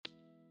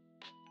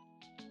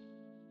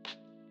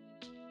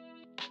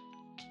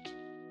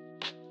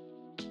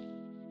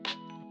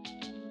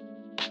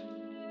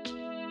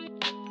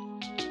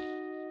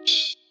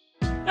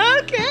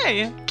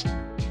Hi.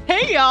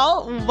 Hey,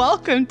 y'all.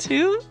 Welcome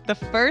to the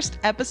first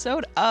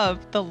episode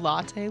of the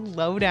Latte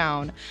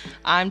Lowdown.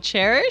 I'm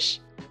Cherish.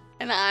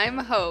 And I'm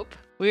Hope.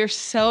 We are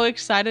so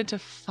excited to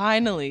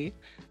finally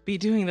be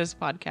doing this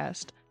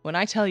podcast. When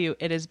I tell you,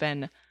 it has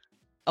been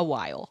a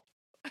while.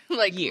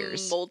 Like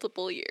years.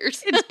 Multiple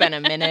years. It's been a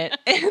minute.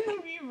 And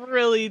we've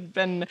really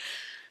been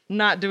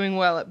not doing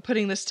well at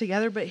putting this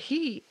together. But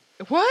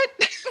what?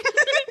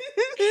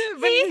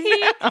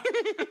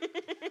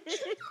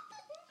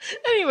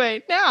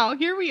 Anyway, now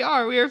here we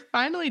are. We are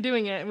finally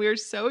doing it, and we are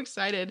so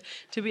excited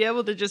to be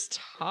able to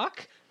just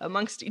talk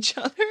amongst each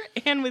other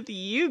and with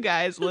you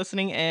guys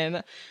listening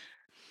in.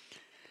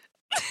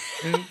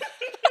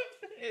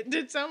 It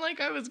did sound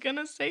like I was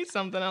gonna say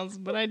something else,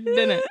 but I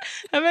didn't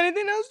have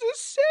anything else to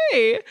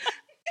say.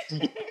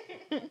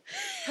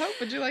 Hope,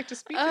 would you like to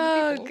speak to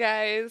the people?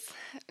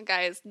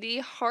 Guys, the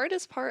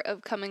hardest part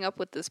of coming up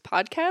with this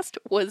podcast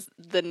was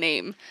the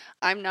name.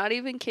 I'm not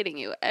even kidding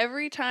you.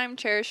 Every time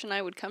Cherish and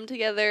I would come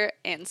together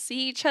and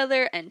see each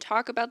other and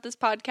talk about this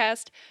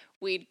podcast,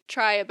 we'd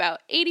try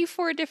about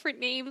 84 different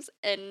names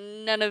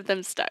and none of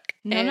them stuck.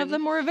 None of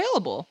them were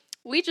available.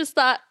 We just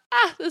thought,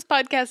 this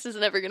podcast is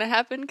never going to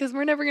happen because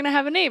we're never going to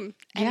have a name.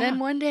 And then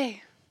one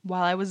day,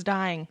 while I was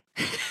dying,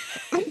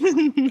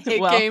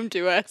 it came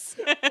to us.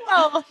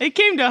 Well, it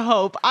came to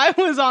Hope. I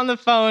was on the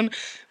phone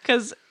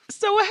because,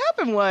 so what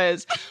happened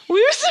was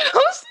we were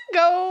supposed to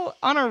go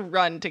on a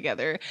run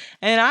together,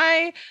 and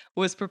I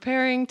was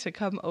preparing to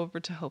come over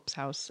to Hope's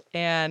house,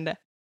 and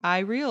I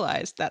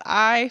realized that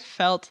I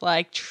felt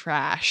like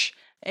trash.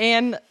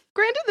 And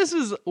granted, this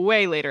was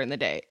way later in the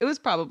day. It was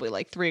probably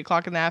like 3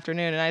 o'clock in the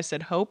afternoon, and I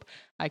said, Hope,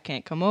 I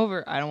can't come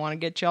over. I don't want to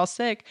get y'all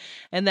sick.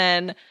 And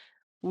then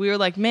we were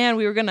like, man,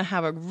 we were going to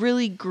have a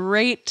really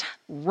great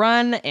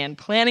run and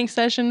planning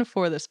session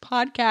for this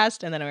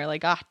podcast. And then we were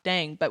like,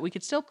 dang, but we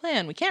could still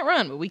plan. We can't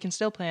run, but we can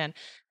still plan.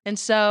 And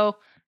so,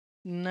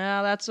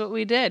 no, that's what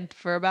we did.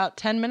 For about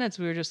 10 minutes,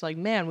 we were just like,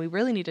 man, we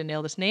really need to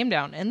nail this name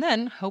down. And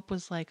then Hope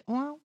was like,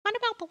 well, what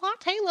about the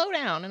Latte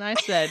Lowdown? And I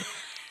said,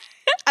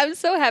 I'm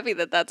so happy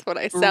that that's what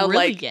I sound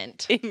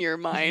brilliant. Like in your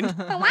mind.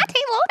 The Latte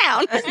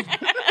Lowdown.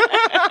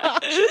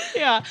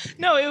 Yeah.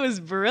 No, it was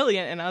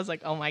brilliant. And I was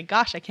like, oh my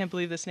gosh, I can't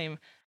believe this name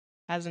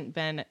hasn't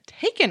been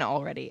taken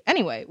already.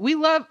 Anyway,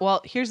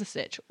 here's the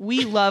sitch.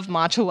 We love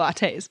matcha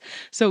lattes.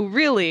 So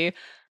really,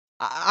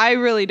 I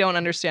really don't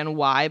understand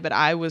why, but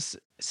I was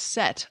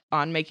set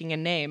on making a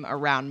name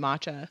around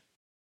matcha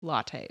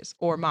lattes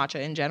or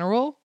matcha in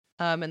general.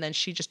 And then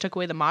she just took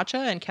away the matcha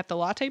and kept the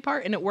latte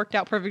part, and it worked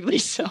out perfectly.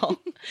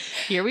 So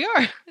here we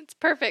are. It's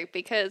perfect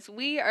because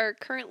we are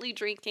currently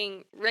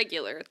drinking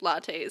regular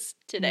lattes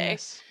today.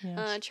 Yes.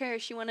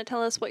 Cherish, you want to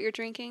tell us what you're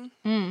drinking?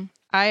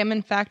 I am,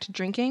 in fact,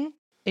 drinking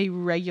a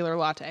regular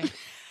latte.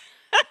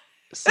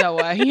 So,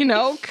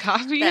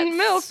 coffee and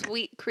milk.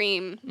 Sweet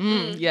cream.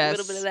 Yes. A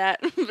little bit of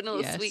that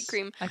vanilla sweet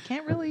cream. I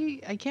can't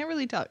really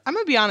tell. I'm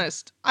going to be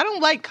honest. I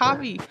don't like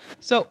coffee.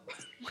 So...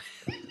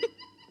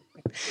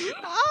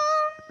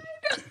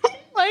 I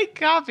don't like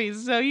coffee,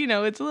 so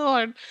it's a little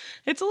hard.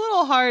 It's a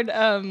little hard.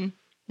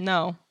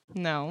 No,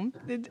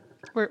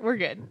 we're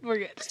good. We're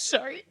good.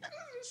 Sorry,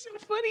 it's so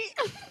funny.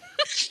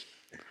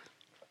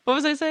 What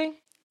was I saying?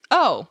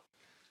 Oh,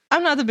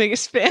 I'm not the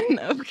biggest fan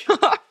of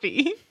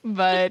coffee,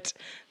 but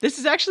this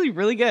is actually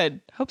really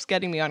good. Hope's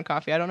getting me on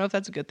coffee. I don't know if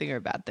that's a good thing or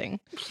a bad thing.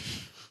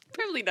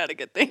 Probably not a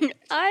good thing.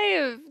 I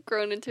have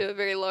grown into a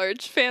very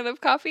large fan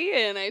of coffee,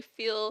 and I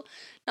feel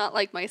not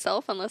like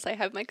myself unless I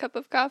have my cup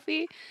of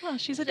coffee. Well,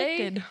 she's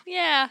addicted.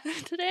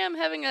 Today I'm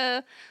having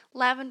a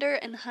lavender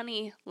and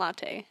honey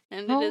latte,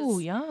 and it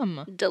is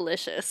yum.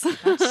 Delicious.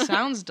 That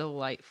sounds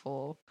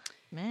delightful.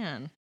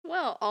 Man.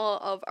 Well, all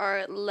of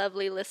our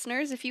lovely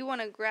listeners, if you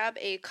want to grab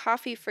a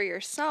coffee for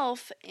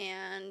yourself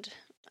and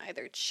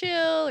either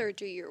chill or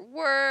do your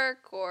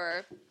work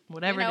or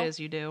whatever it is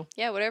you do.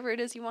 Yeah, whatever it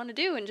is you want to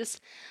do, and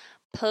just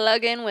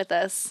plug in with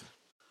us.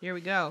 Here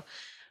we go.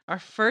 Our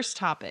first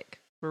topic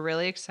we're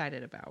really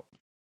excited about.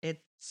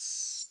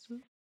 It's...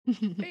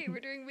 Hey,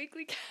 we're doing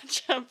weekly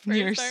catch-up first,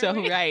 You're so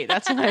right.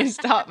 That's why I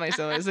stopped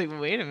myself. I was like,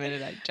 wait a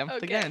minute, I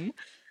jumped again.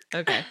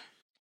 Okay.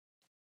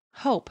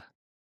 Hope,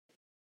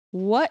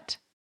 what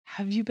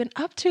have you been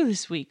up to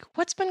this week?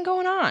 What's been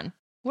going on?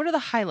 What are the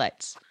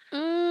highlights?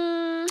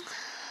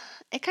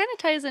 It kind of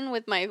ties in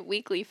with my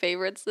weekly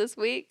favorites this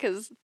week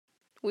because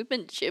we've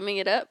been gymming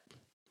it up.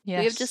 Yes.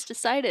 We have just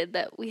decided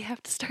that we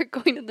have to start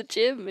going to the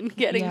gym and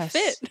getting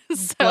fit.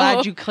 So.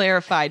 Glad you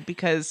clarified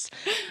because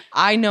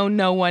I know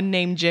no one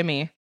named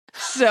Jimmy.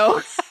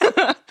 So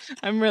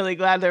I'm really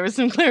glad there was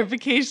some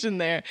clarification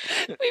there.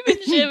 We've been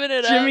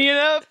gymming it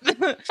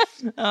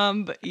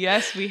up. But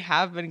yes, we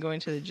have been going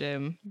to the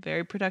gym.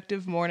 Very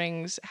productive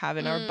mornings,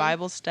 having our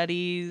Bible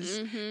studies.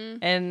 Mm-hmm.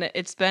 And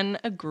it's been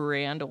a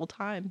grand old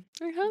time.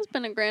 It has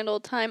been a grand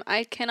old time.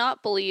 I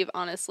cannot believe,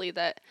 honestly,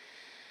 that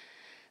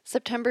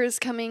September is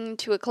coming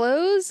to a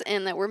close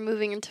and that we're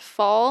moving into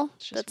fall.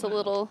 That's wild. A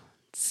little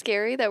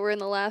scary that we're in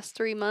the last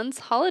 3 months.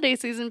 Holiday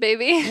season,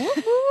 baby.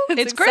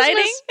 It's exciting.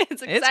 Christmas.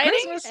 It's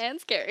exciting Christmas.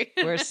 and scary.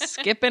 We're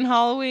skipping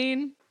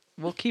Halloween.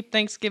 we'll keep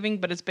Thanksgiving,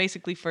 but it's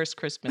basically first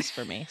Christmas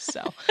for me.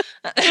 So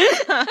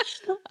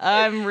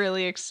I'm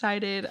really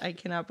excited. I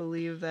cannot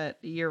believe that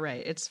you're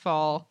right. It's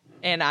fall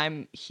and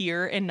I'm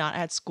here and not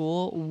at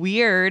school.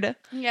 Weird.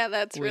 Yeah,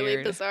 that's really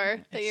Weird. bizarre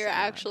that It's you're so odd.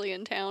 actually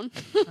in town.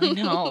 I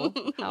know.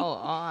 How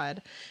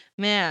odd.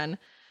 Man.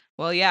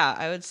 Well, yeah,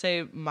 I would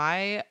say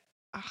my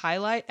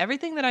highlight,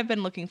 everything that I've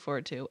been looking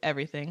forward to,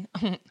 everything,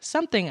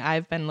 something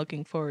I've been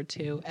looking forward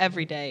to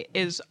every day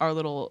is our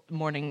little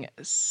morning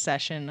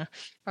session,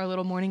 our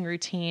little morning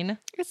routine.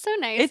 It's so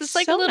nice. It's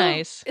like so a little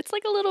nice. It's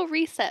like a little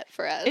reset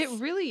for us. It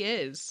really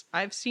is.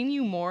 I've seen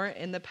you more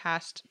in the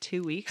past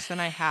 2 weeks than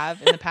I have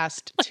in the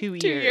past 2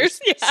 2 years.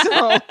 years,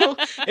 yeah. So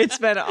it's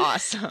been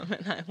awesome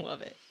and I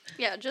love it.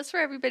 Yeah, just for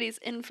everybody's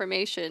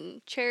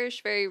information,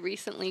 Cherish very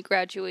recently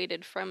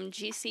graduated from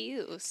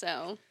GCU,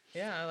 so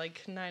Yeah,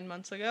 like 9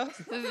 months ago.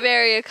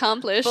 very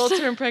accomplished. Full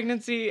term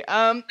pregnancy.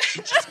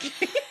 Just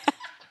kidding.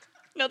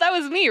 No, that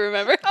was me,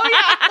 remember? Oh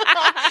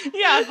yeah.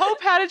 Yeah,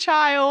 Hope had a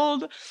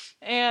child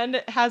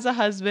and has a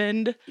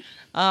husband.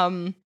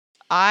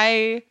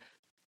 I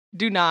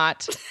do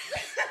not.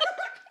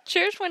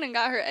 Cherish went and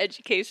got her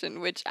education,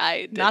 which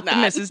I did Not the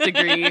Mrs.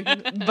 degree,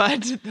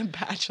 but the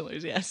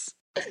bachelor's, yes.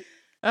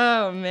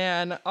 Oh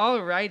man.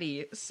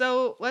 Alrighty.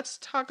 So let's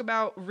talk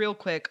about real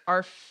quick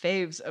our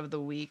faves of the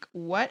week.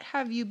 What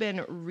have you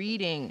been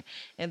reading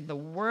in the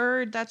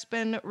Word that's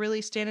been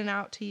really standing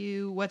out to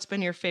you? What's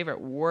been your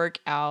favorite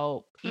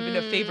workout? Even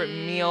a favorite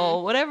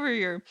meal? Whatever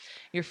you're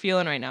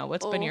feeling right now.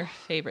 What's been your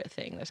favorite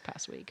thing this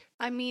past week?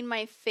 I mean,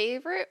 my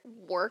favorite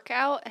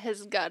workout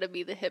has got to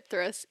be the hip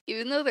thrusts,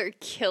 even though they're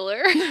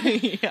killer.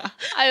 Yeah.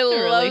 I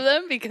Really. love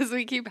them because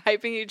we keep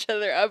hyping each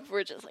other up.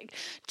 We're just like,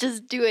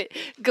 just do it.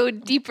 Go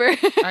deeper.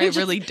 I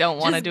really don't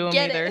want to do them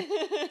either.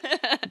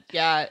 Either.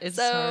 Yeah, it's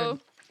So hard.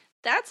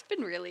 that's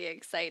been really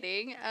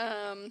exciting.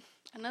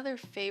 Another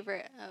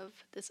favorite of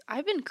this,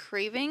 I've been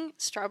craving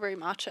strawberry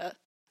matcha,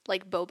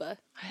 like boba,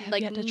 I have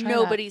like yet to try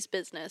nobody's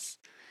business.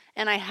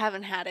 And I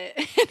haven't had it.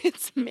 And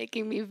it's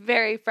making me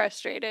very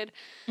frustrated.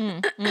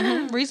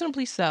 Mhm.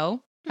 Reasonably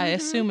so. I Mhm.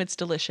 assume it's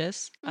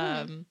delicious.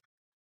 Mhm.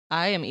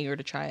 I am eager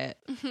to try it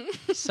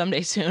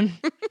someday soon.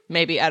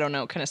 Maybe, I don't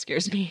know, it kind of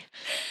scares me.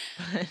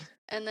 But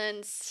And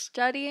then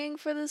studying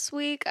for this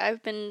week,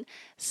 I've been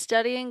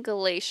studying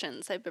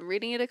Galatians. I've been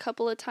reading it a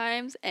couple of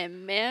times,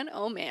 and man,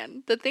 oh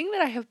man, the thing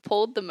that I have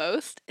pulled the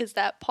most is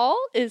that Paul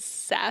is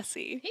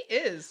sassy. he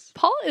is.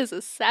 Paul is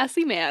a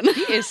sassy man.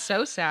 He is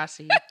so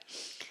sassy.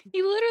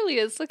 He literally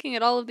is looking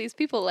at all of these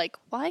people like,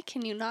 why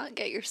can you not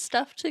get your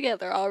stuff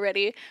together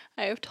already?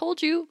 I have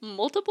told you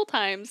multiple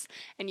times,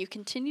 and you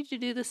continue to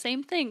do the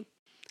same thing.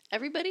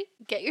 Everybody,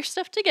 get your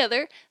stuff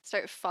together,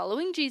 start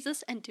following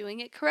Jesus, and doing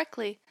it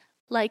correctly.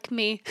 Like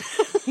me.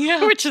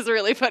 Yeah. Which is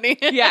really funny.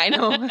 Yeah, I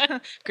know.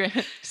 Great.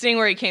 Seeing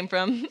where he came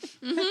from.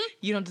 Mhm.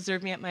 You don't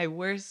deserve me at my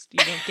worst. You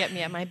don't get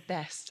me at my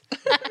best.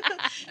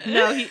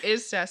 No, he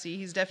is sassy.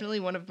 He's definitely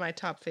one of my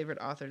top favorite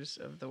authors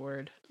of the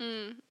Word.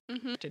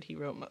 Mm-hmm. He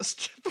wrote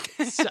most.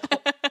 So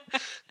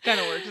kind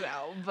of works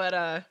out.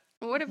 But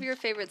What have your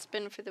favorites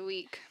been for the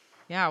week?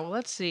 yeah, well,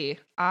 let's see.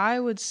 I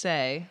would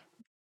say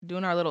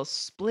doing our little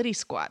splitty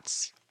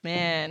squats.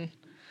 Man,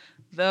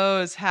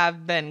 those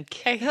have been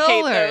I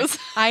killer. hate those.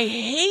 I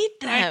hate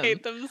them. I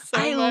hate them so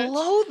I much.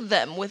 loathe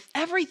them with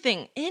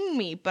everything in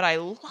me, but I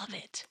love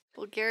it.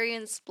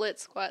 Bulgarian split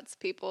squats,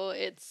 people.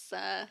 It's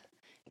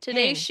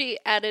today Dang. she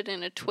added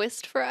in a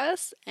twist for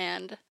us,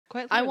 and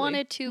Quite I literally.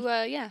 wanted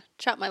to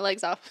chop my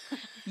legs off.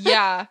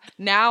 Yeah,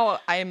 now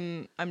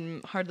I'm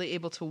hardly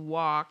able to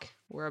walk.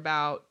 We're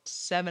about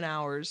 7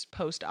 hours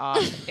post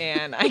op,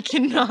 and I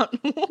cannot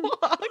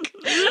walk.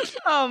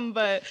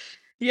 But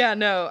yeah,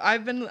 no,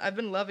 I've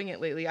been loving it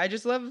lately. I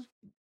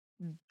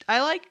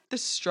like the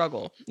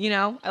struggle, you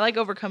know? I like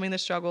overcoming the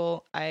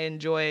struggle. I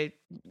enjoy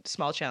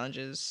small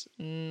challenges,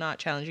 not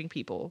challenging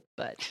people,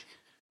 but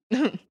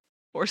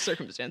or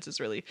circumstances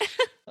really.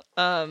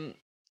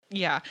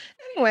 Yeah.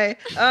 Anyway,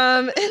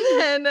 and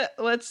then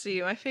let's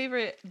see. My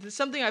favorite,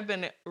 something I've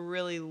been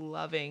really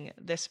loving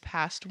this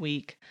past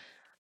week.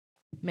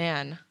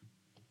 Man,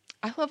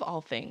 I love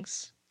all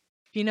things.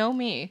 If you know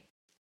me,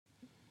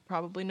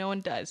 probably no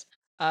one does.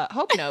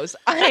 Hope knows.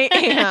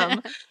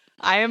 I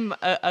am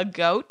a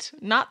goat,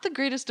 not the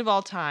greatest of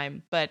all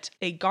time, but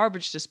a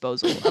garbage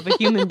disposal of a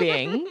human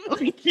being.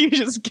 Like, you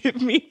just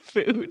give me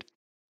food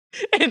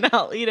and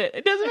I'll eat it.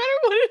 It doesn't matter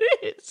what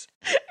it is.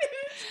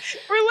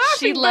 We're laughing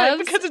She but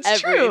loves because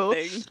it's true.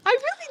 everything. I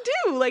really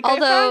do. Like,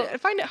 Although- I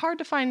find it hard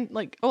to find,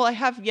 like, well, I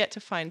have yet to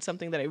find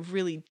something that I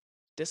really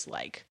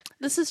dislike.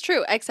 This is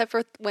true, except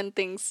for when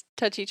things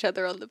touch each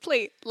other on the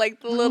plate,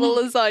 like the little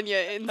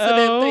lasagna incident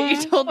that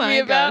you told me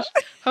about.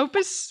 Hope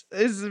is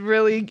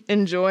really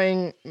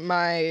enjoying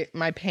my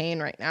pain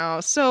right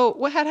now. So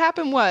what had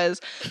happened was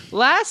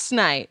last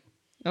night,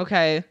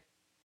 okay,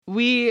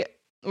 we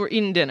were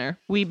eating dinner,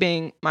 we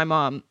being my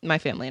mom, my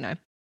family and I.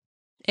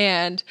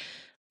 And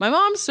my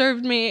mom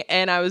served me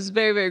and I was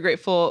very, very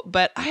grateful.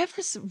 But I have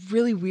this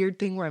really weird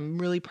thing where I'm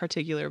really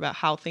particular about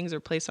how things are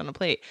placed on a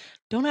plate.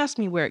 Don't ask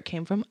me where it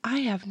came from. I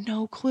have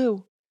no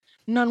clue.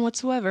 None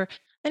whatsoever.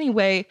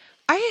 Anyway,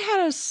 I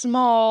had a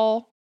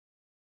small,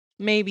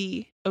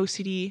 maybe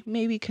OCD,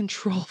 maybe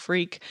control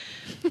freak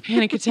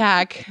panic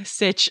attack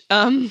sitch.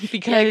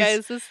 Because Yeah,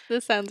 guys,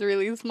 this sounds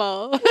really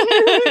small.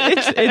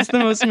 it's the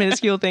most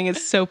minuscule thing.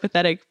 It's so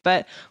pathetic.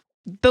 But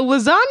the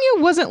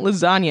lasagna wasn't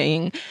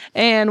lasagnaing.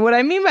 And what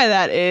I mean by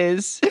that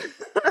is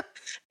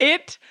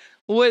it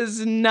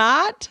was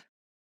not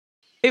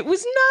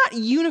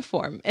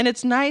uniform, and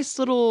it's nice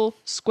little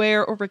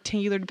square or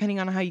rectangular depending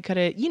on how you cut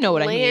it. You know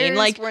what I mean?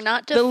 Like were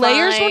not the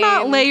layers were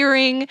not defined.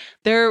 layering.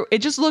 It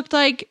just looked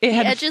like it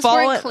had edges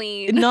fallen. weren't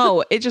clean.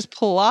 No, it just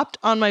plopped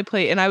on my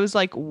plate, and I was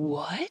like,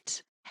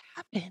 "What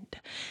happened?"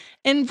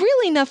 And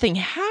really, nothing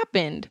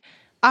happened.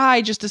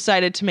 I just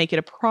decided to make it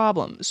a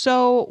problem.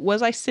 So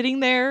was I sitting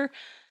there,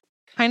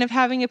 kind of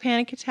having a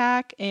panic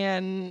attack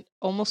and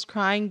almost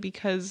crying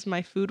because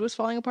my food was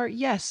falling apart?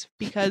 Yes,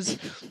 because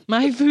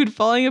my food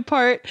falling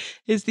apart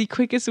is the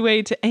quickest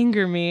way to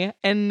anger me.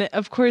 And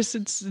of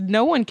course,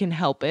 no one can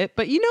help it.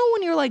 But you know,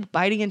 when you're like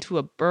biting into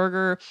a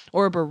burger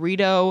or a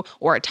burrito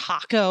or a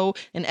taco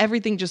and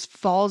everything just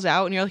falls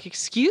out and you're like,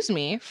 excuse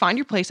me, find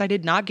your place. I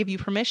did not give you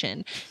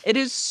permission. It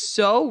is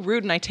so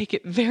rude, and I take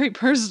it very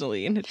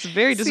personally, and it's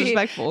very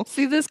disrespectful.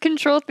 See, this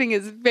control thing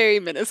is very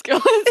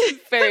minuscule.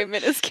 It's very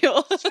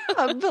minuscule.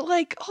 But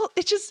like,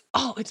 it's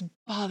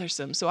bothersome.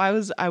 So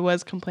I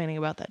was complaining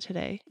about that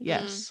today.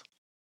 Yes,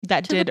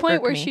 that To did the point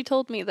irk where me. she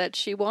told me that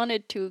she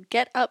wanted to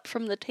get up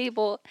from the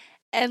table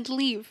and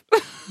leave.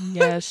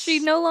 Yes, She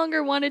no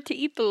longer wanted to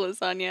eat the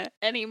lasagna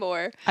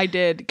anymore. I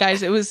did,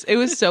 guys. It was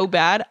so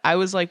bad. I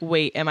was like,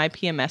 wait, am I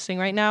PMSing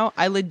right now?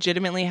 I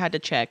legitimately had to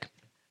check.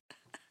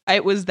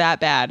 It was that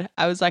bad.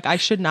 I was like, I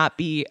should not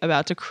be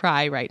about to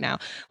cry right now.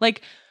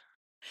 Like,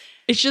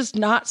 it's just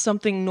not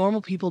something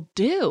normal people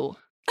do.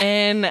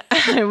 And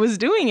I was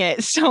doing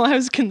it, so I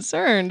was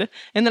concerned.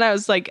 And then I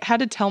was like,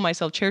 had to tell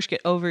myself, Cherish,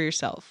 get over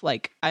yourself.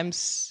 Like, I'm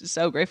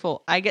so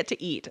grateful I get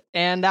to eat.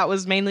 And that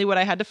was mainly what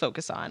I had to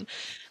focus on.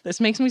 This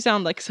makes me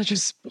sound like such a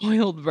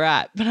spoiled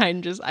brat, but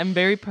I'm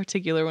very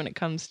particular when it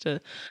comes to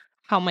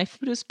how my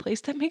food is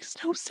placed. That makes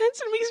no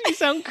sense. It makes me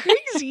sound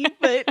crazy.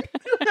 But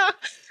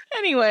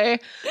anyway,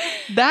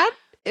 that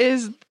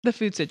is the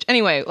food sitch.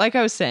 Anyway, like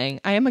I was saying,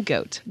 I am a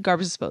goat.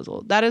 Garbage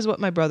disposal. That is what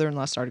my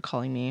brother-in-law started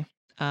calling me.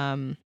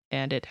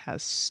 And it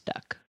has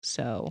stuck.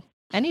 So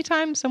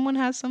anytime someone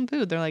has some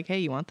food, they're like, hey,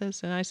 you want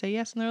this? And I say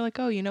yes. And they're like,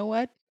 oh, you know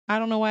what? I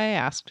don't know why I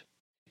asked.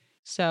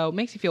 So it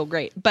makes you feel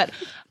great. But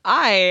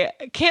I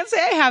can't say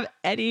I have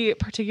any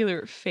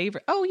particular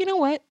favorite. Oh, you know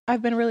what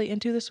I've been really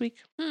into this week?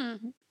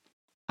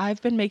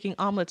 I've been making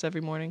omelets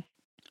every morning.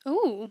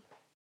 Ooh.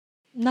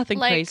 Nothing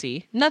Like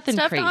crazy. Nothing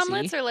Stuffed crazy.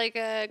 omelets are like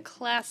a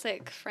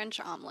classic French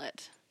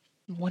omelet.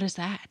 What is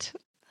that?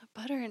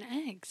 Butter and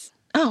eggs.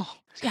 Oh,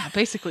 yeah,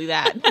 basically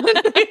that.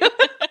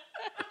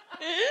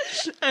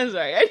 I'm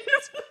sorry.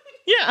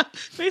 Yeah,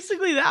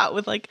 basically that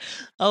with like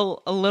a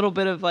little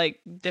bit of like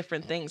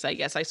different things. I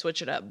guess I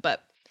switch it up.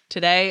 But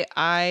today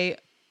I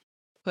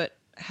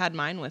had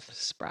mine with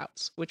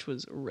Sprouts, which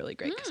was really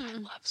great because I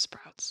love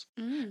Sprouts.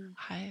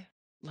 I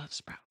love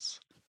Sprouts.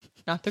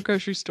 Not the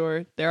grocery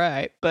store. They're all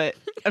right, but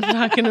I'm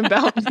talking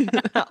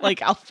about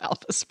like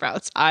alfalfa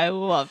sprouts. I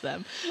love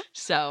them.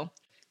 So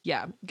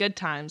yeah, good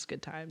times,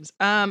 good times.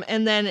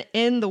 And then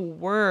in the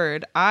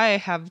Word, I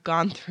have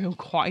gone through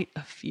quite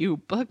a few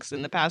books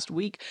in the past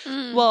week.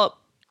 Well,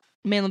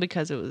 mainly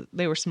because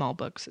they were small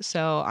books.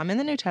 So I'm in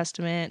the New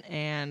Testament,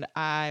 and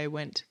I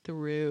went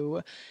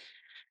through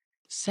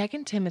 2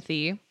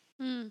 Timothy,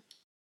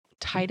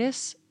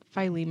 Titus,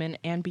 Philemon,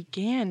 and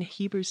began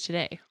Hebrews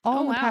today,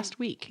 all in the past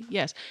week.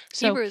 Yes.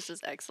 So Hebrews is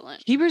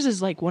excellent. Hebrews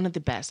is like one of the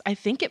best. I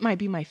think it might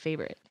be my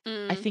favorite.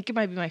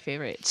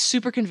 It's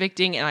super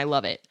convicting, and I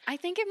love it. I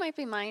think it might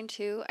be mine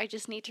too. I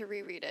just need to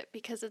reread it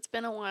because it's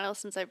been a while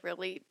since I've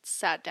really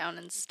sat down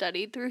and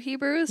studied through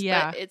Hebrews.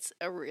 Yeah. But it's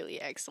a really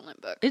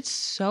excellent book.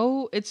 It's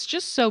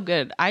just so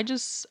good. I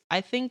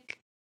think,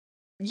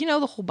 you know,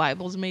 the whole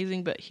Bible is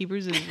amazing, but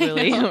Hebrews is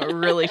really,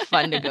 really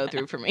fun to go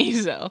through for me.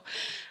 So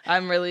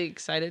I'm really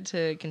excited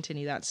to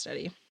continue that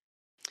study.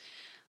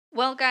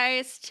 Well,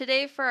 guys,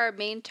 today for our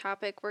main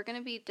topic, we're going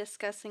to be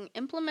discussing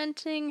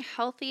implementing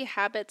healthy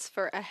habits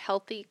for a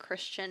healthy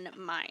Christian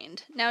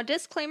mind. Now,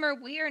 disclaimer,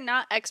 we are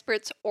not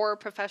experts or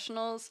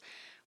professionals.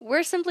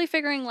 We're simply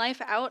figuring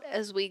life out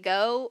as we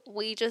go.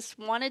 We just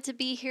wanted to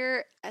be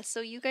here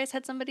so you guys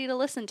had somebody to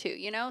listen to,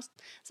 you know?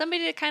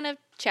 Somebody to kind of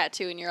chat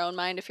to in your own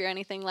mind if you're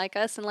anything like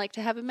us and like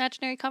to have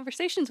imaginary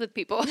conversations with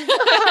people.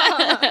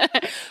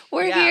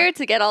 We're here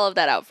to get all of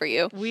that out for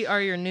you. We are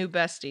your new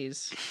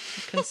besties.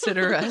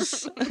 Consider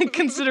us.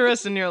 Consider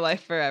us in your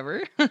life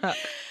forever.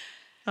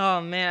 Oh,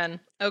 man.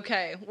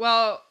 Okay,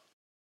 well,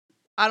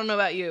 I don't know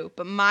about you,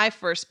 but my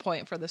first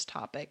point for this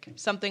topic,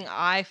 something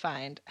I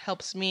find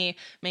helps me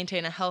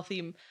maintain a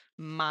healthy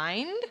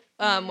mind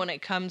when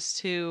it comes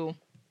to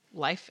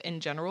life in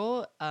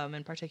general,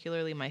 and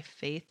particularly my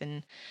faith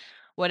and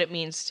what it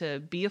means to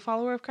be a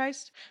follower of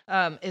Christ,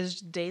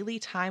 is daily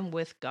time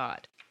with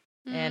God.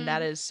 And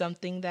that is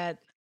something that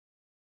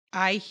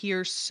I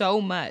hear so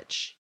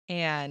much,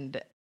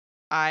 and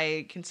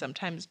I can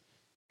sometimes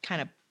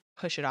kind of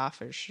push it off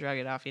or shrug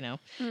it off,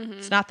 Mm-hmm.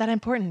 It's not that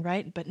important,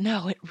 right? But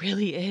no, it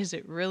really is.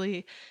 It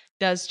really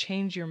does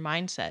change your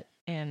mindset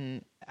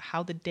and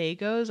how the day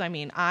goes. I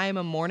mean, I'm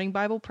a morning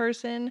Bible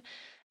person,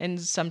 and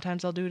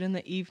sometimes I'll do it in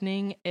the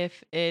evening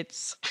if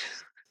it's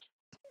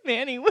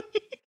Manny.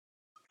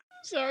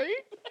 Sorry.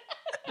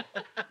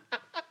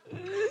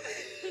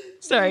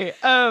 Sorry.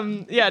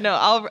 Yeah, no,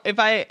 I'll if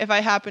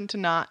I happen to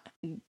not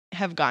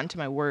have gone to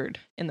my word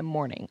in the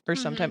morning or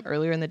sometime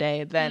earlier in the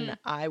day, then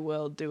I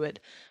will do it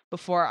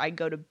before I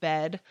go to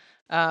bed.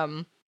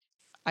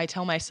 I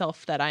tell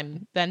myself that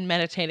I'm then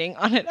meditating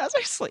on it as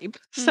I sleep.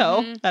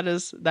 So that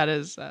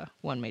is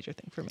one major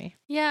thing for me.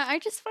 Yeah, I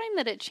just find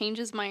that it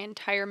changes my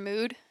entire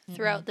mood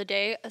throughout the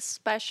day,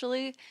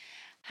 especially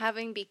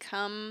having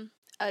become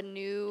a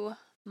new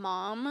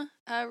mom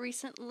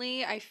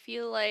recently. I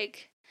feel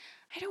like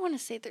I don't want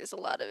to say there's a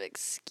lot of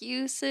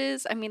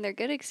excuses. I mean, they're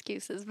good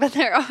excuses, but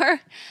there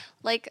are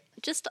like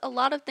just a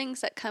lot of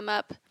things that come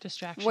up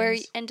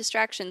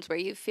distractions where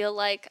you feel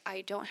like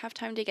I don't have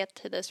time to get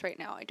to this right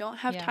now. I don't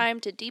have time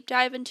to deep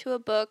dive into a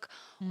book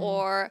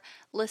or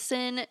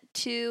listen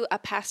to a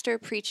pastor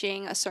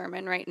preaching a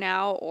sermon right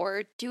now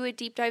or do a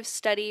deep dive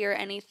study or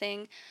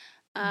anything.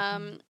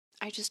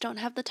 I just don't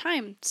have the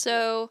time.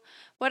 So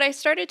what I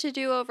started to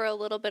do over a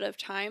little bit of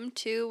time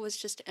too was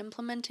just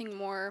implementing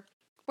more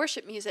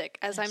worship music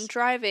as I'm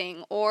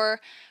driving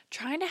or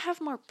trying to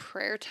have more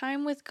prayer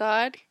time with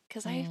God,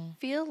 because I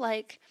feel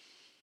like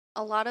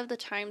a lot of the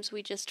times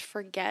we just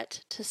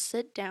forget to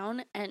sit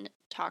down and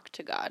talk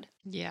to God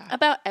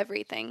about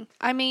everything.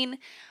 I mean,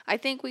 I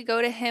think we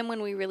go to him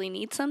when we really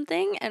need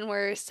something and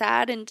we're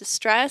sad and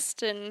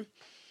distressed and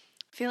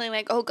feeling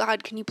like, oh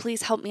God, can you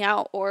please help me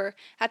out? Or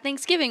at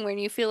Thanksgiving when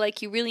you feel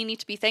like you really need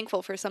to be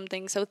thankful for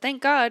something. So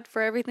thank God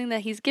for everything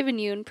that he's given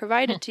you and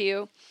provided to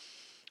you.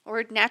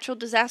 Or natural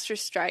disaster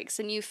strikes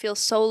and you feel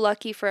so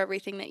lucky for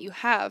everything that you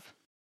have.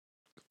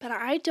 But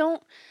I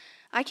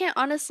can't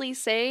honestly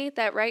say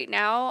that right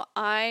now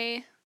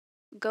I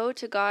go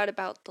to God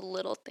about the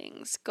little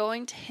things,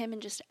 going to him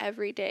in just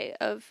every day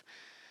of,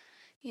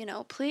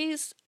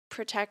 please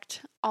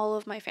protect all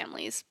of my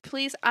families.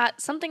 Please,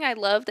 something I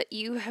love that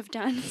you have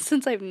done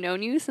since I've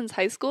known you since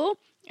high school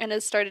and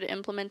has started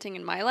implementing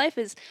in my life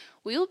is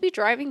we will be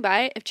driving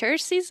by. If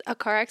Cherish sees a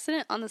car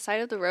accident on the side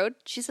of the road,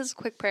 she says a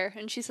quick prayer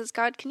and she says,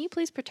 God, can you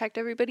please protect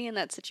everybody in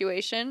that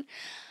situation?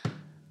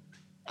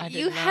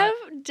 You have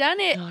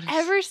done it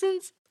ever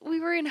since we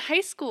were in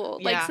high school,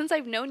 like since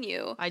I've known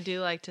you. I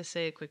do like to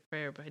say a quick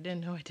prayer, but I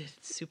didn't know I did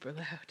it super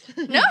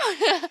loud. No,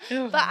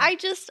 but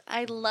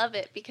I love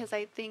it because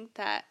I think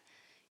that,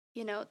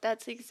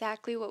 that's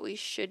exactly what we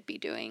should be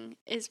doing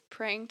is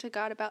praying to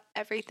God about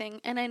everything.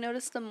 And I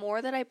notice the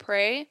more that I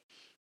pray,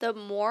 the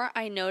more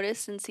I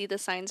notice and see the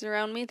signs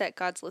around me that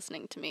God's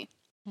listening to me.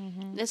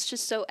 It's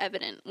just so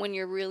evident when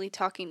you're really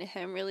talking to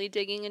him, really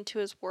digging into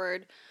his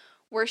word,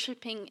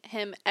 worshiping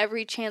him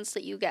every chance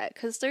that you get.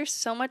 Because there's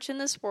so much in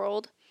this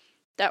world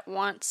that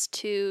wants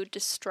to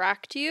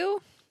distract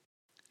you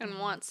and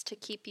wants to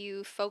keep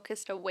you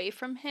focused away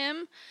from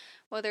him,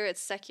 whether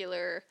it's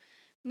secular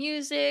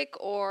music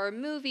or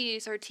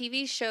movies or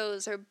TV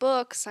shows or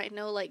books. I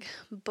know like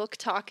book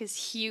talk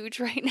is huge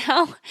right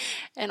now.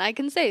 And I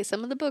can say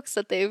some of the books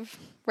that they've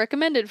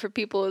recommended for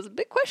people is a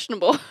bit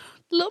questionable, a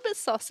little bit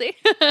saucy.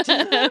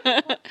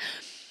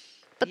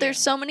 But there's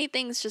so many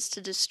things just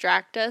to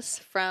distract us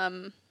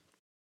from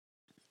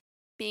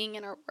being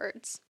in our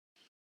words.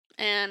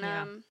 And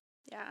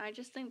I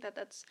just think that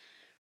that's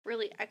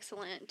really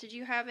excellent. Did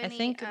you have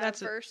any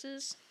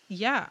verses?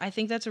 I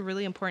think that's a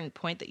really important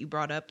point that you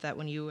brought up, that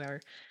when you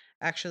are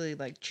actually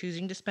like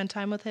choosing to spend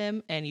time with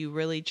him and you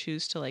really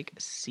choose to like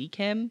seek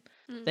him,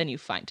 then you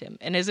find him.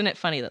 And isn't it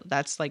funny that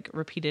that's like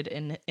repeated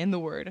in the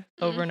word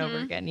over and over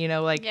again,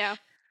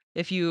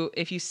 if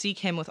you seek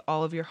him with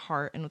all of your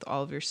heart and with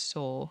all of your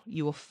soul,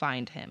 you will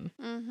find him.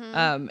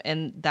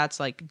 And that's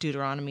like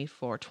Deuteronomy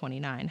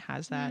 4:29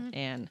 has that,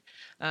 and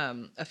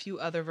a few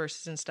other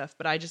verses and stuff.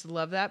 But I just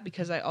love that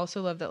because I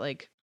also love that,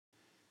 like,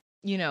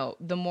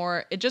 the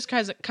more it just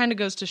kind of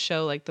goes to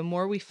show, like, the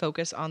more we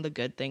focus on the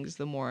good things,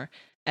 the more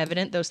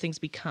evident those things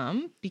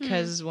become,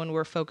 because when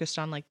we're focused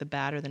on like the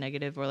bad or the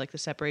negative or like the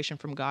separation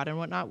from God and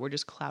whatnot, we're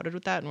just clouded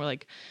with that, and we're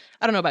like,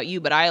 I don't know about you,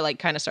 but I like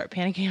kind of start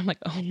panicking. I'm like,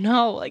 oh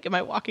no, like, am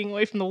I walking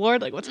away from the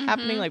Lord? Like, what's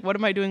happening? Like, what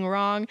am I doing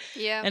wrong?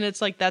 And it's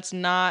like, that's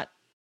not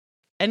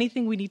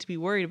anything we need to be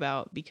worried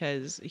about,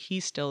 because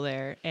he's still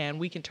there and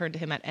we can turn to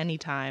him at any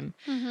time.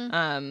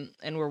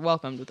 And we're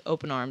welcomed with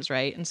open arms,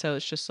 right? And so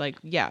it's just like,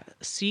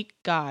 seek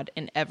God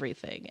in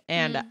everything.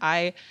 And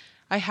I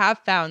have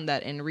found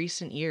that in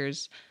recent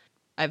years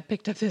I've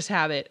picked up this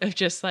habit of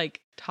just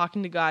like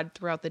talking to God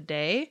throughout the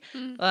day.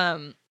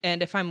 And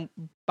if I'm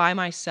by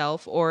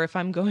myself, or if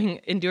I'm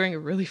enduring a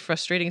really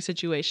frustrating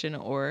situation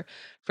or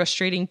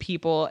frustrating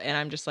people, and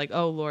I'm just like,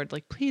 oh Lord,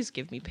 like, please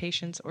give me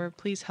patience, or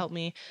please help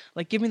me,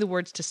 like, give me the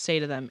words to say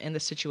to them in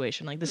this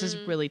situation. Like, this is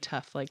really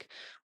tough. Like,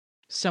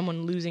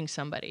 someone losing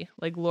somebody.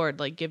 Like, Lord,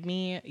 like give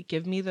me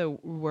the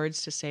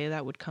words to say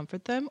that would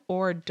comfort them,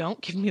 or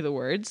don't give me the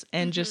words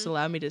and just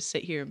allow me to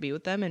sit here and be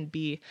with them and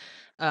be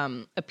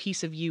a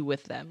piece of you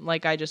with them.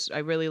 Like I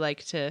really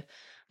like to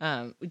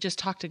just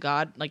talk to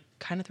God like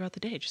kind of throughout the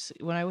day. Just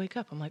when I wake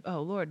up, I'm like,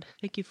 oh Lord,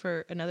 thank you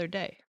for another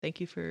day. Thank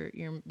you for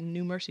your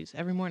new mercies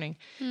every morning.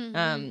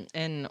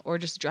 And or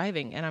just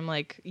driving. And I'm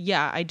like,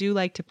 yeah, I do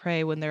like to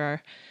pray when there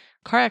are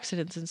car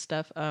accidents and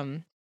stuff.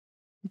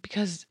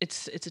 Because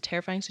it's a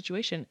terrifying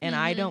situation, and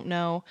I don't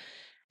know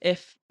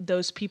if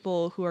those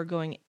people who are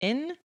going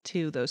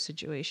into those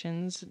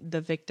situations,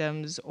 the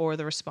victims or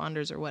the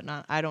responders or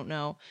whatnot, I don't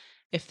know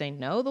if they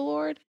know the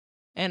Lord,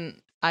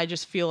 and I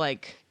just feel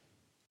like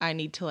I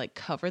need to like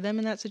cover them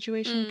in that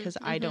situation because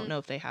I don't know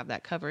if they have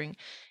that covering,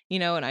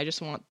 and I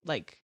just want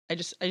like I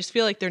just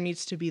feel like there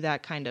needs to be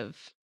that kind of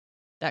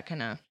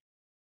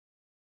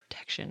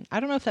protection. I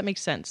don't know if that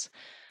makes sense.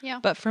 Yeah.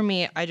 But for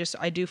me, I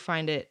do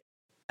find it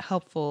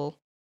helpful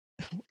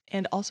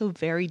and also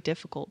very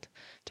difficult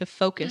to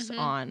focus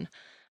on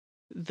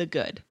the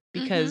good,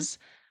 because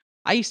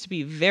I used to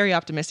be very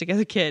optimistic as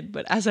a kid,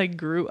 but as I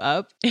grew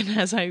up and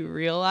as I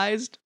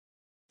realized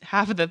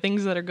half of the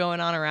things that are going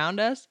on around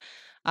us,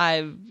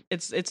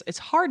 it's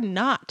hard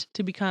not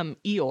to become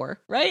Eeyore,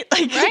 right?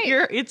 Like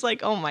Right. it's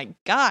like, oh my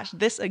gosh,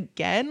 this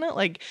again?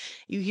 Like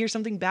you hear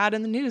something bad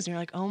in the news and you're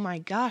like, oh my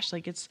gosh,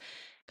 like it's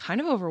kind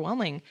of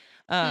overwhelming.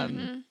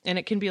 And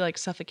it can be like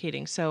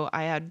suffocating. So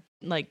I had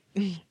like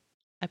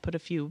I put a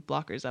few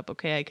blockers up.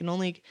 Okay, I can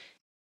only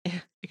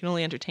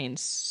entertain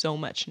so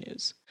much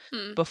news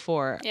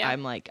before Yeah.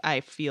 I'm like I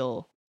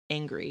feel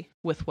angry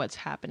with what's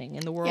happening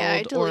in the world. Yeah,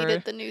 I deleted or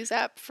the news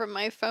app from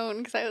my phone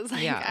because I was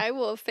like, Yeah. I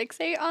will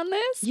fixate on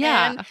this.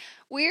 Yeah. And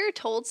we're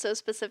told so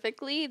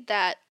specifically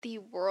that the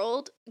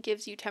world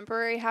gives you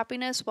temporary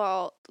happiness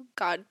while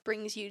God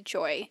brings you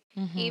joy.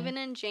 Even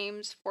in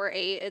James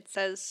 4:8, it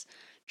says,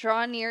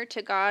 draw near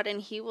to God and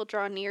he will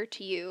draw near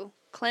to you.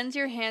 Cleanse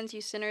your hands, you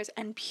sinners,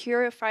 and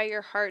purify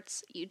your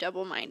hearts, you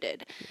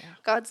double-minded. Yeah.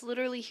 God's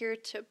literally here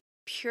to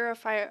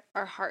purify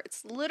our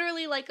hearts,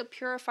 literally like a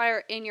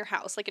purifier in your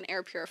house, like an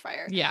air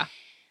purifier. Yeah.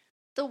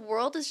 The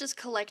world is just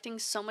collecting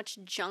so much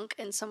junk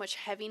and so much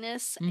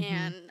heaviness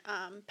and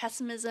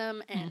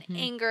pessimism and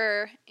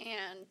anger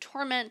and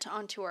torment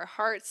onto our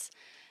hearts,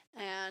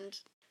 and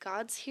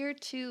God's here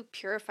to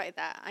purify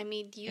that. I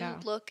mean, you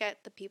look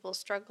at the people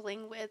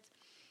struggling with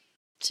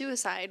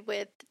suicide,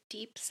 with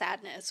deep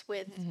sadness,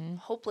 with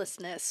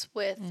hopelessness,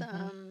 with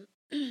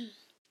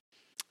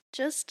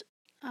just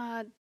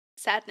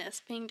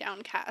sadness, being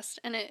downcast,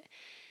 and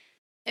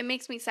it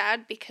makes me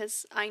sad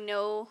because I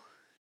know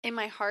in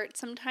my heart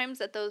sometimes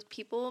that those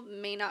people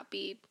may not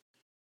be,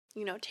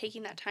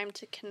 taking that time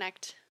to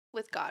connect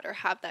with God or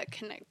have that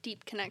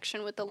deep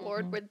connection with the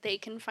Lord where they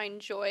can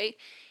find joy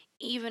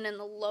even in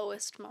the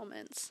lowest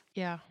moments.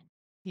 Yeah.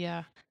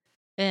 Yeah.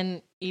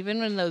 And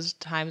even in those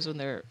times when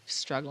they're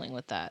struggling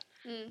with that.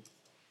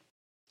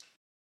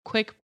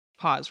 Quick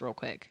pause real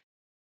quick.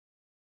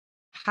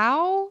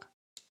 Forget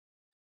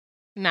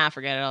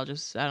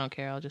it. I don't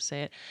care. I'll just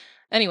say it.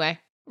 Anyway,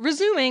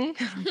 resuming.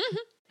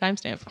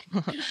 Timestamp.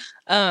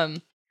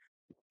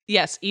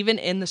 Yes, even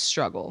in the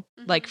struggle,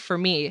 like for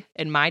me,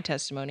 in my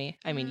testimony,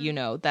 I mean,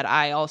 that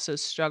I also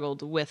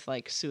struggled with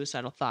like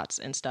suicidal thoughts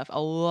and stuff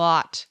a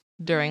lot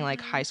during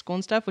like high school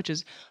and stuff, which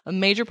is a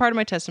major part of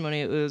my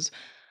testimony. It was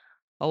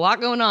a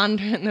lot going on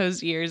in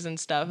those years and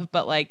stuff,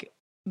 but like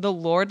the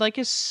Lord like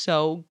is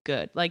so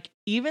good. Like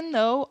even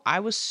though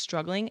I was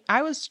struggling,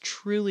 I was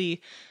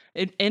truly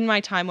in my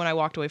time when I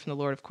walked away from the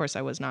Lord, of course,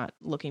 I was not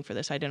looking for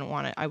this. I didn't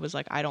want it. I was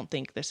like, I don't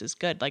think this is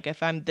good. Like,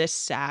 if I'm this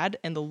sad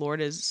and the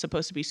Lord is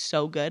supposed to be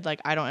so good, like,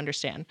 I don't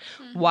understand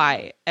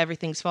why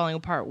everything's falling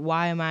apart.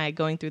 Why am I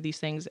going through these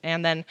things?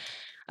 And then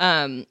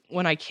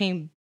when I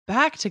came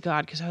back to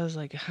God, because I was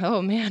like,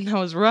 oh man, that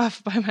was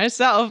rough by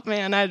myself,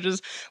 man.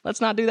 Let's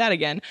not do that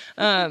again.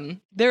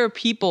 There are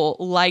people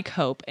like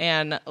Hope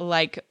and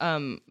like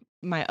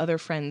my other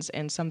friends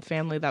and some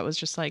family that was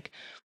just like,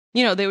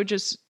 they would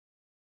just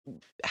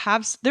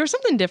there was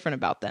something different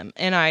about them,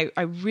 and I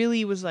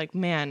really was like,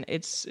 man,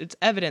 it's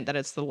evident that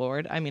it's the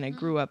Lord. I mean, I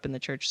grew up in the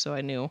church, so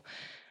I knew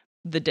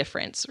the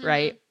difference,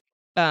 right?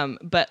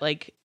 But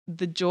like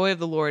the joy of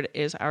the Lord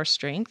is our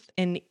strength,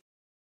 and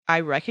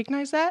I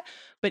recognize that.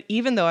 But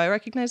even though I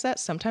recognize that,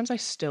 sometimes I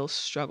still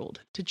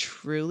struggled to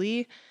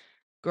truly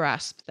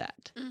grasp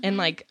that and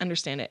like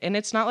understand it. And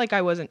it's not like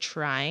I wasn't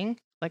trying.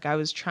 Like I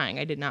was trying.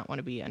 I did not want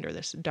to be under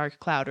this dark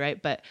cloud,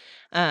 right? But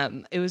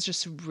it was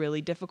just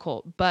really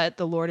difficult. But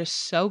the Lord is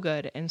so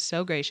good and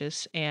so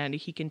gracious, and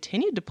he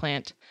continued to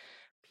plant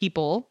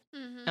people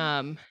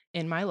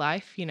in my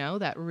life,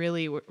 that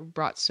really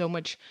brought so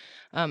much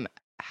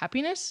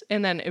happiness.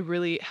 And then it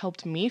really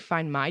helped me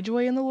find my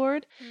joy in the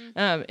Lord.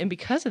 And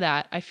because of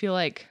that, I feel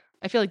like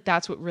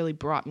that's what really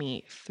brought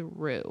me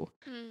through,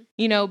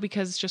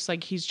 because just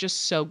like, he's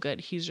just so good.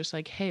 He's just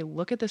like, hey,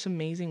 look at this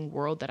amazing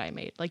world that I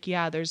made. Like,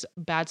 yeah, there's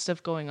bad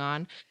stuff going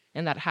on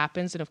and that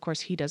happens. And of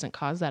course he doesn't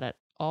cause that at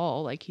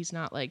all. Like, he's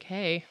not like,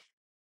 hey,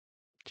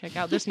 check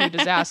out this new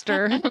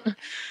disaster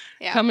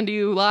Yeah. coming to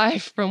you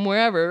live from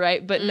wherever,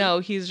 right? But Mm. no,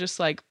 he's just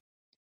like,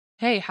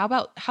 hey, how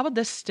about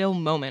this still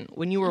moment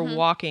when you were Mhm.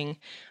 walking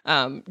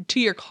to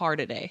your car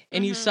today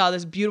and you Mhm. saw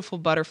this beautiful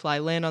butterfly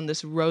land on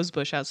this rose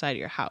bush outside of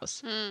your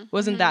house?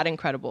 Wasn't Mhm. that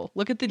incredible?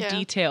 Look at the Yeah.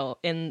 detail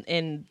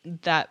in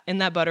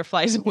that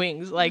butterfly's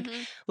wings. Like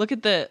Mhm. look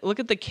at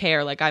the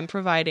care. Like I'm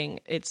providing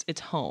its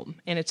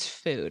home and its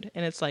food,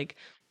 and it's like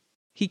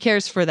he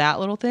cares for that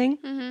little thing,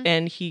 Mhm.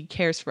 and he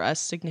cares for us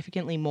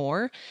significantly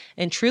more.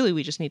 And truly,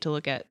 we just need to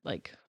look at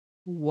like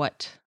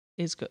what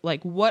is good,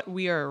 like what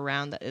we are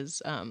around that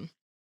is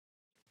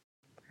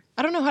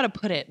I don't know how to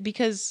put it,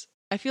 because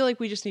I feel like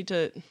we just need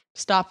to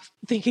stop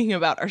thinking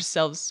about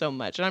ourselves so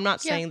much. And I'm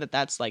not Yeah. saying that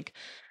that's like,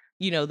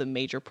 the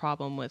major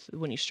problem with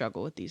when you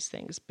struggle with these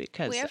things, We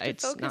because have to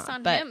it's focus not.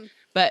 on But him.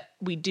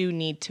 we do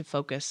need to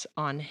focus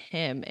on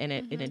him, and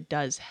Mhm. it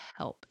does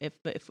help if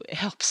it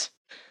helps.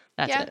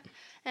 That's Yeah. it.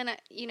 And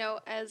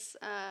as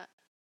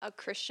a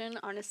Christian,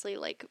 honestly,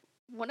 like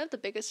one of the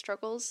biggest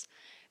struggles,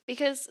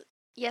 because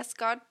yes,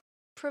 God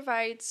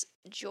provides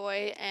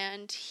joy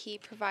and he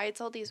provides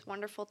all these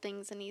wonderful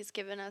things, and he's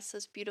given us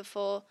this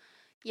beautiful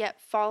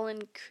yet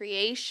fallen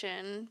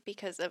creation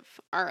because of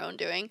our own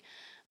doing.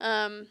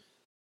 Um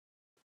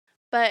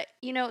but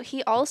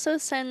he also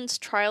sends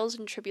trials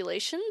and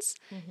tribulations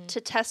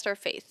to test our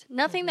faith.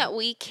 Nothing that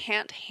we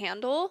can't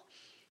handle,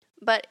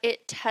 but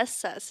it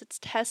tests us. It's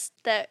tests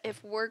that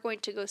if we're going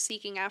to go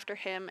seeking after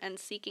him and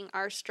seeking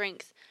our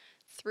strength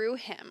through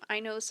him. I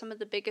know some of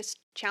the biggest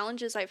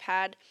challenges I've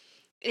had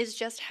is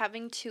just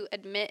having to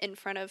admit in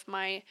front of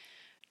my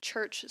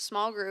church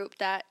small group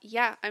that,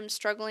 yeah, I'm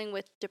struggling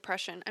with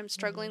depression. I'm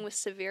struggling with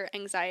severe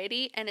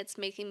anxiety, and it's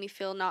making me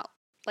feel not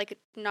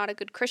a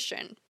good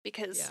Christian,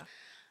 because Yeah.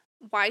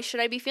 why should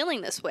I be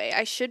feeling this way?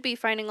 I should be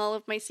finding all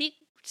of my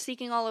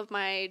seeking all of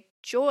my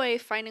joy,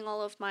 finding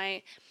all of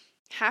my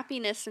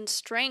happiness and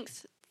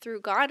strength through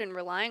God and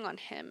relying on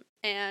him.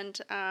 And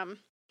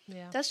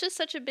Yeah. that's just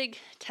such a big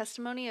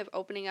testimony of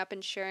opening up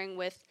and sharing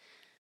with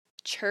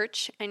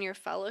church and your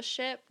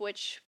fellowship,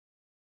 which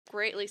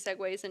greatly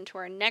segues into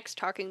our next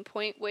talking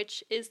point,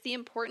 which is the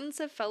importance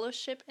of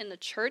fellowship in the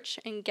church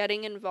and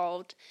getting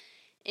involved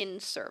in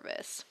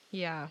service.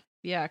 Yeah.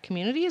 Yeah.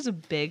 Community is a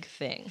big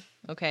thing.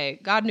 Okay.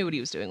 God knew what he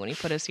was doing when he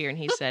put us here, and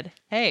he said,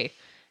 hey,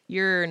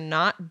 you're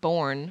not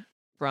born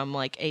from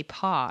like a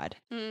pod.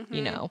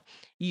 Mm-hmm.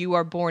 You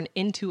are born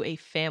into a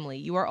family.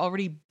 You are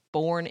already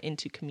born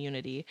into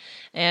community.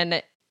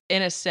 And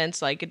in a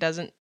sense, like, it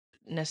doesn't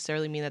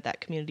necessarily mean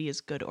that community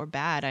is good or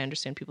bad. I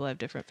understand people have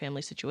different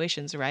family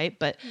situations, right?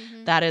 But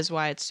Mm-hmm. that is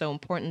why it's so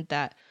important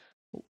that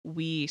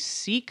we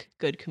seek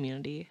good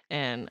community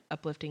and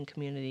uplifting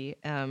community.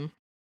 And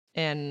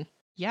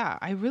yeah,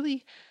 I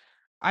really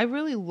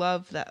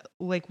love that,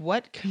 like,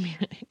 what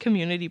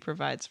community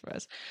provides for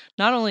us.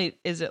 Not only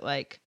is it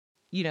like,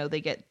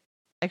 they get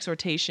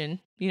exhortation,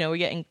 we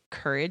get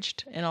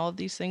encouraged and all of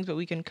these things, but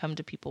we can come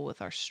to people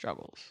with our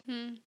struggles.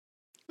 Mm-hmm.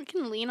 We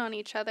can lean on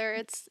each other.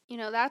 It's,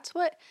 that's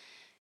what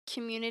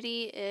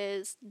community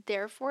is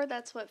there for.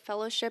 That's what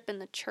fellowship in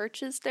the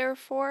church is there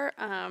for.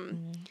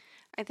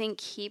 I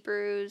think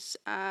Hebrews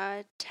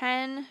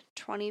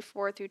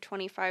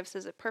 10:24-25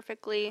 says it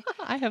perfectly.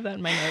 I have that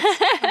in my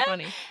notes. How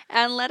funny.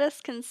 And let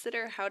us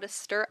consider how to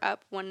stir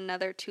up one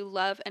another to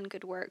love and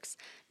good works,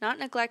 not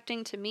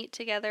neglecting to meet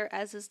together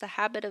as is the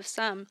habit of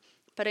some,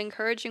 but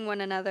encouraging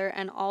one another,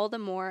 and all the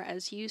more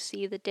as you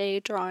see the day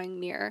drawing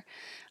near.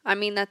 I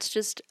mean, that's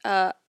just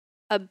a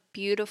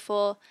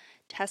beautiful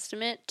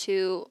testament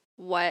to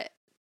what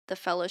the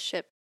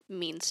fellowship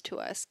means to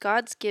us.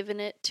 God's given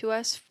it to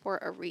us for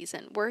a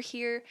reason. We're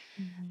here,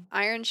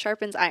 iron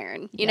sharpens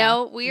iron.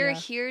 We are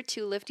here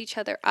to lift each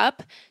other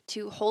up,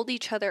 to hold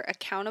each other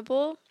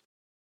accountable.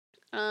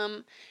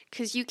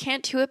 Because you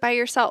can't do it by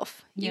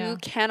yourself. You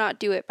cannot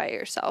do it by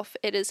yourself.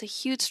 It is a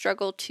huge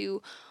struggle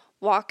to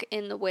walk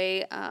in the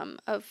way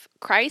of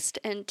Christ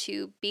and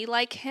to be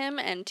like him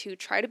and to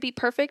try to be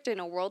perfect in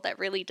a world that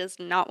really does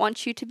not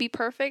want you to be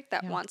perfect,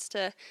 that wants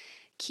to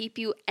keep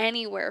you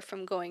anywhere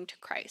from going to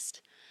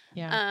Christ.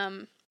 By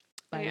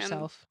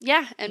yourself.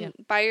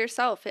 By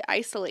yourself. It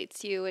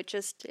isolates you.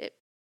 It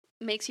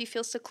makes you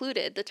feel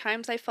secluded. The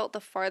times I felt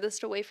the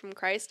farthest away from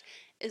Christ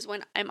is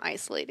when I'm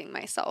isolating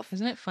myself.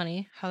 Isn't it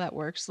funny how that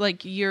works?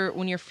 Like,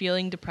 when you're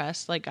feeling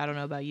depressed, like, I don't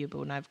know about you, but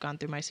when I've gone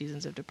through my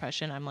seasons of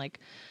depression, I'm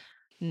like,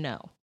 no,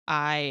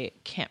 I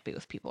can't be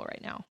with people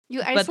right now.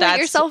 You isolate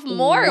yourself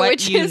more, what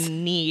which you is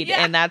need.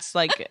 And that's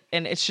like,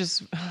 and it's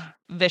just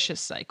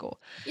vicious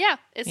cycle. Yeah,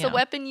 it's the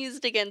weapon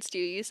used against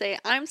you. You say,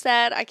 I'm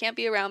sad, I can't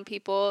be around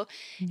people.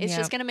 It's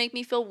just going to make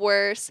me feel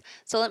worse.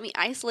 So let me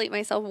isolate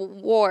myself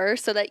more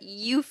so that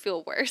you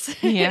feel worse.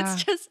 Yeah.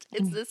 It's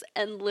this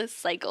endless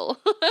cycle.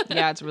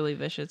 Yeah, it's really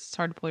vicious. It's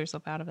hard to pull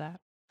yourself out of that.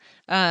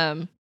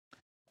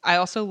 I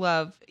also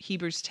love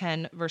Hebrews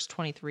 10 verse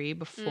 23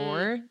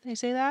 before they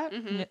say that.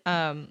 It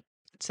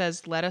it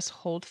says, "Let us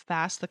hold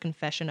fast the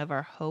confession of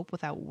our hope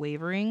without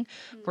wavering,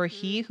 for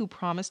he who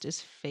promised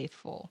is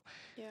faithful."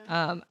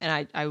 Yeah.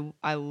 And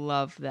I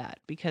love that,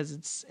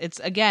 because it's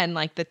again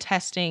like the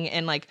testing,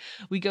 and like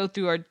we go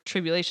through our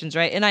tribulations,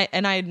 right?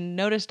 And I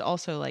noticed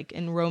also, like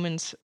in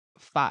Romans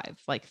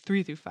 5, like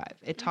 3 through 5,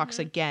 it talks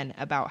again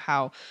about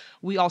how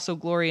we also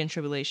glory in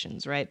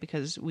tribulations, right?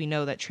 Because we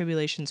know that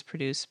tribulations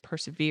produce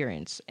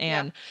perseverance,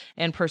 and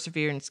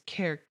perseverance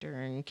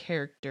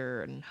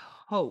character and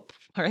hope,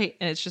 right?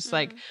 And it's just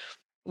like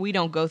we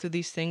don't go through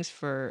these things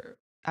for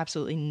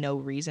absolutely no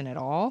reason at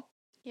all.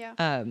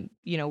 Yeah.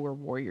 We're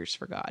warriors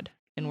for God,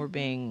 and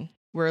Mhm.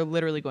 we're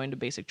literally going to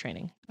basic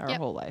training our Yep.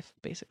 whole life,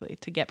 basically,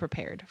 to get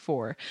prepared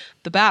for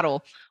the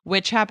battle,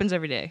 which happens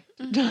every day.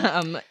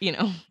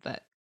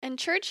 But And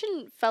church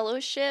and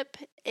fellowship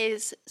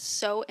is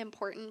so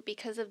important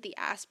because of the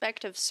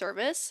aspect of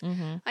service,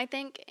 mhm. I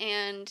think.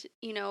 And,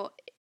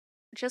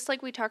 just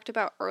like we talked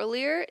about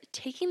earlier,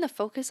 taking the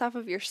focus off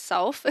of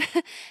yourself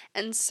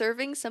and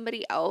serving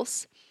somebody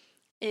else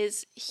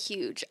is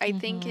huge. I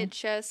think Mhm. it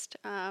just,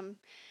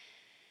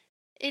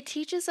 it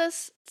teaches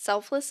us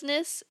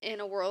selflessness in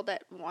a world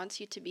that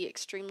wants you to be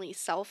extremely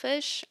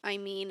selfish. I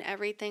mean,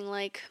 everything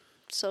like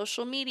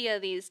social media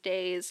these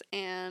days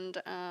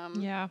and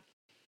Yeah.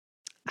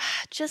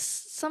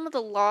 just some of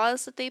the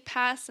laws that they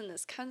pass in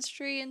this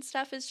country and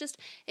stuff is just,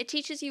 it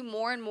teaches you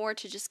more and more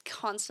to just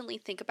constantly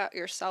think about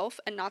yourself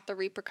and not the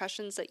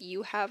repercussions that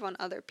you have on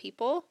other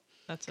people.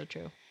 That's so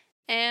true.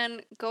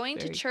 And going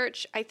to Very.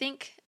 church, I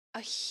think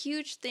a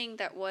huge thing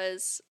that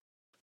was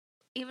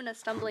even a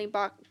stumbling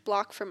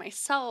block for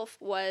myself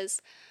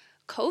was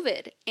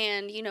COVID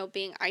and,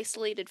 being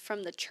isolated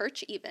from the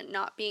church, even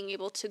not being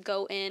able to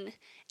go in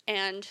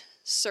and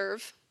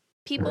serve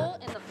people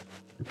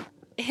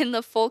in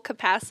the full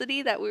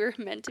capacity that we were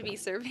meant to be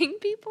serving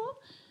people.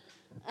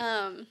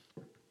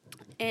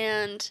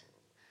 And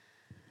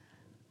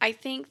I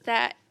think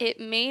that it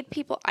made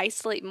people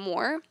isolate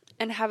more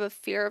and have a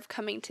fear of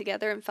coming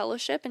together in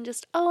fellowship and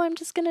just, oh, I'm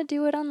just going to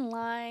do it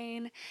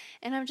online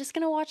and I'm just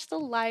going to watch the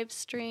live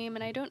stream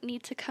and I don't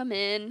need to come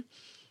in.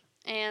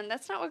 And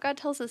that's not what God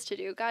tells us to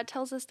do. God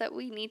tells us that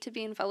we need to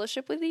be in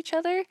fellowship with each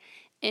other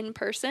in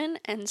person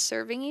and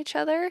serving each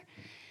other.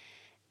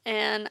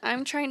 And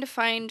I'm trying to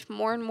find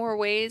more and more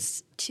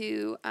ways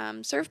to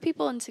serve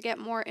people and to get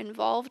more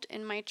involved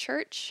in my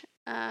church.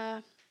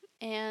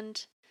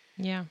 And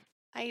Yeah.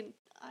 I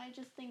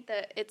just think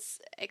that it's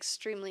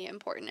extremely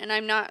important. And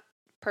I'm not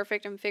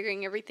perfect. I'm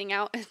figuring everything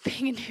out as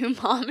being a new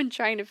mom and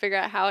trying to figure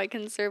out how I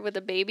can serve with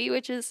a baby,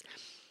 which is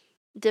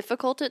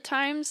difficult at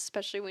times,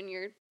 especially when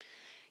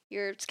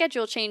your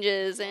schedule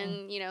changes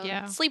and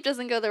Yeah. sleep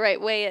doesn't go the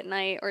right way at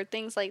night or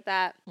things like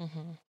that.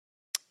 Mhm.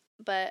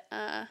 But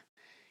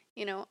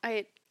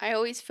I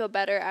always feel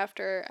better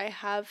after I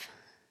have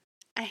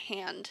a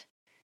hand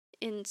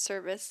in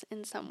service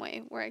in some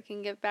way where I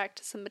can give back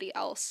to somebody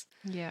else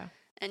Yeah.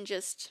 and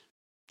just,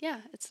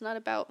 yeah, it's not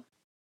about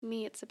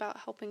me, it's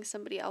about helping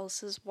somebody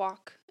else's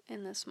walk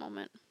in this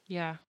moment.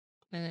 Yeah.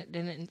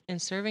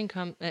 And serving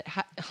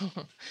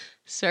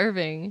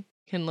serving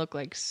can look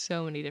like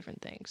so many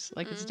different things.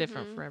 Like it's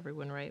different Mhm. for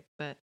everyone, right?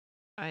 But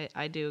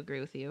I do agree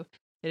with you.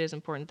 It is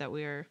important that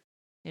we are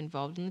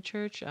involved in the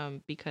church,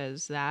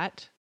 because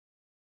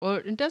or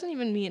it doesn't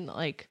even mean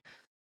like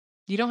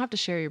you don't have to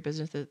share your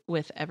business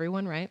with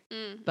everyone, right?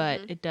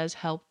 But Mhm. it does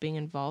help being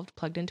involved,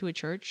 plugged into a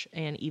church,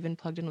 and even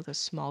plugged in with a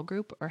small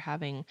group, or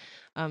having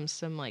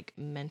some like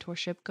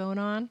mentorship going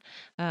on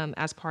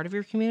as part of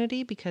your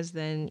community, because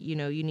then,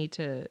 you need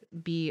to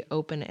be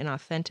open and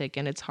authentic.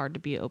 And it's hard to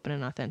be open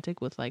and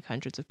authentic with like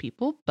hundreds of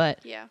people.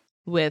 But Yeah.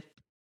 with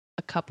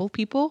a couple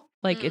people,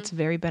 like it's Mm.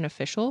 very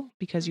beneficial,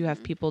 because you have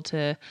Mhm. people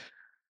to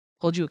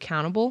hold you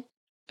accountable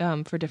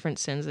for different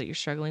sins that you're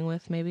struggling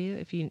with. Maybe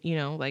if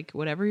like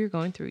whatever you're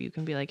going through, you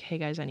can be like, hey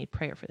guys, I need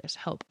prayer for this,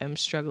 help, I'm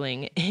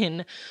struggling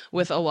in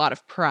with a lot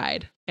of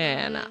pride,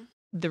 and Mhm.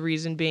 the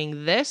reason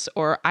being this,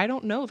 or I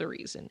don't know the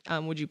reason.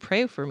 Would you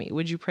pray for me?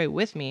 Would you pray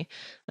with me?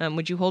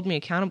 Would you hold me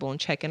accountable and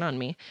check in on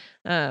me?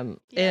 Yeah.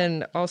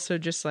 And also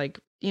just like,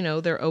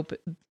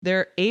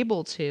 they're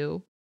able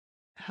to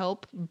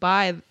help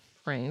by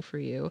praying for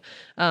you,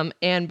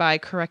 and by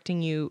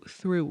correcting you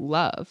through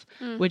love,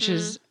 which Mhm.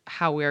 is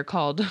how we're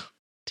called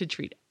to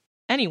treat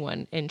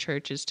anyone in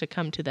church, is to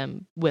come to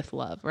them with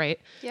love, right?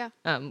 Yeah.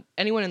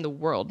 Anyone in the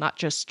world, not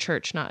just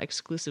church, not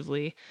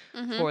exclusively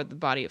Mhm. for the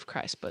body of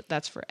Christ, but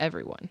that's for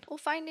everyone. Well,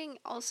 finding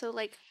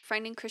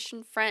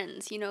Christian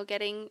friends,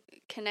 getting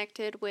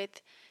connected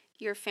with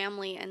your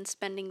family and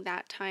spending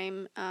that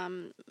time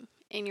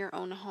in your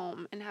own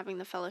home and having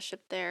the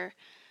fellowship there.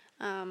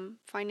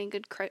 Finding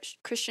good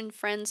Christian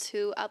friends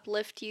who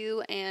uplift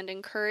you and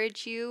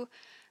encourage you.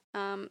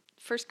 1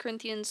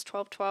 Corinthians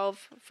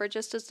 12:12, for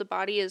just as the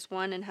body is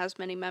one and has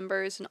many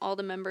members, and all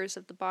the members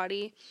of the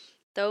body,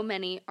 though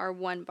many, are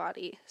one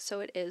body,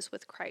 so it is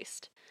with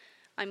Christ.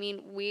 I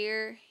mean,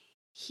 we're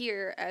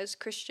here as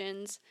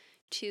Christians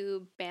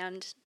to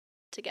band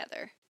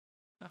together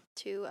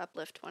to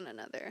uplift one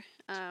another.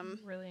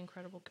 Really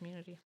incredible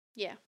community.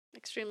 Yeah,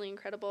 extremely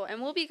incredible.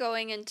 And we'll be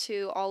going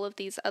into all of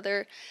these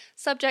other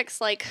subjects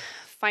like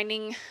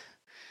finding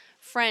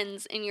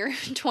friends in your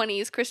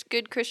 20s,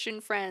 good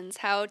Christian friends,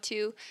 how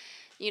to,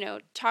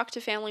 talk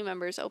to family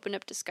members, open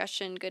up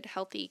discussion, good,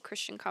 healthy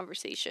Christian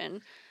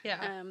conversation.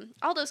 Yeah.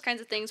 All those kinds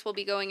of things we'll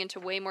be going into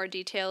way more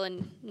detail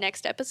in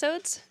next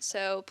episodes.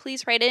 So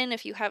please write in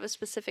if you have a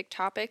specific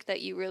topic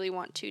that you really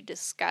want to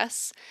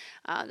discuss.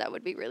 That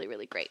would be really,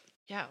 really great.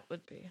 Yeah, it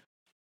would be.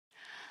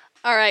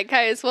 All right,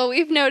 guys. Well,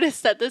 we've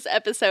noticed that this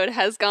episode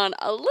has gone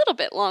a little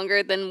bit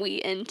longer than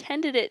we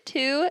intended it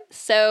to.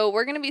 So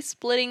we're going to be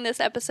splitting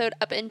this episode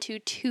up into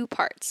 2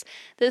 parts.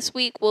 This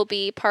week will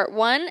be part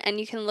 1,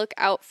 and you can look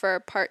out for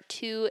part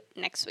 2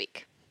 next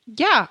week.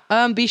 Yeah,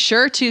 be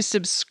sure to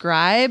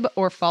subscribe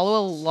or follow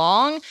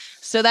along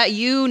so that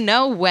you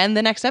know when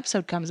the next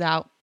episode comes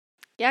out.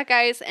 Yeah,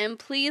 guys, and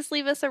please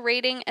leave us a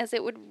rating as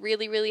it would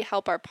really, really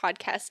help our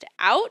podcast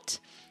out.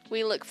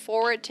 We look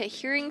forward to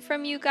hearing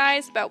from you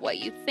guys about what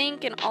you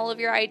think and all of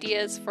your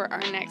ideas for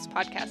our next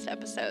podcast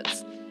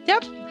episodes.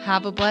 Yep.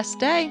 Have a blessed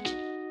day.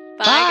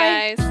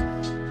 Bye. Guys.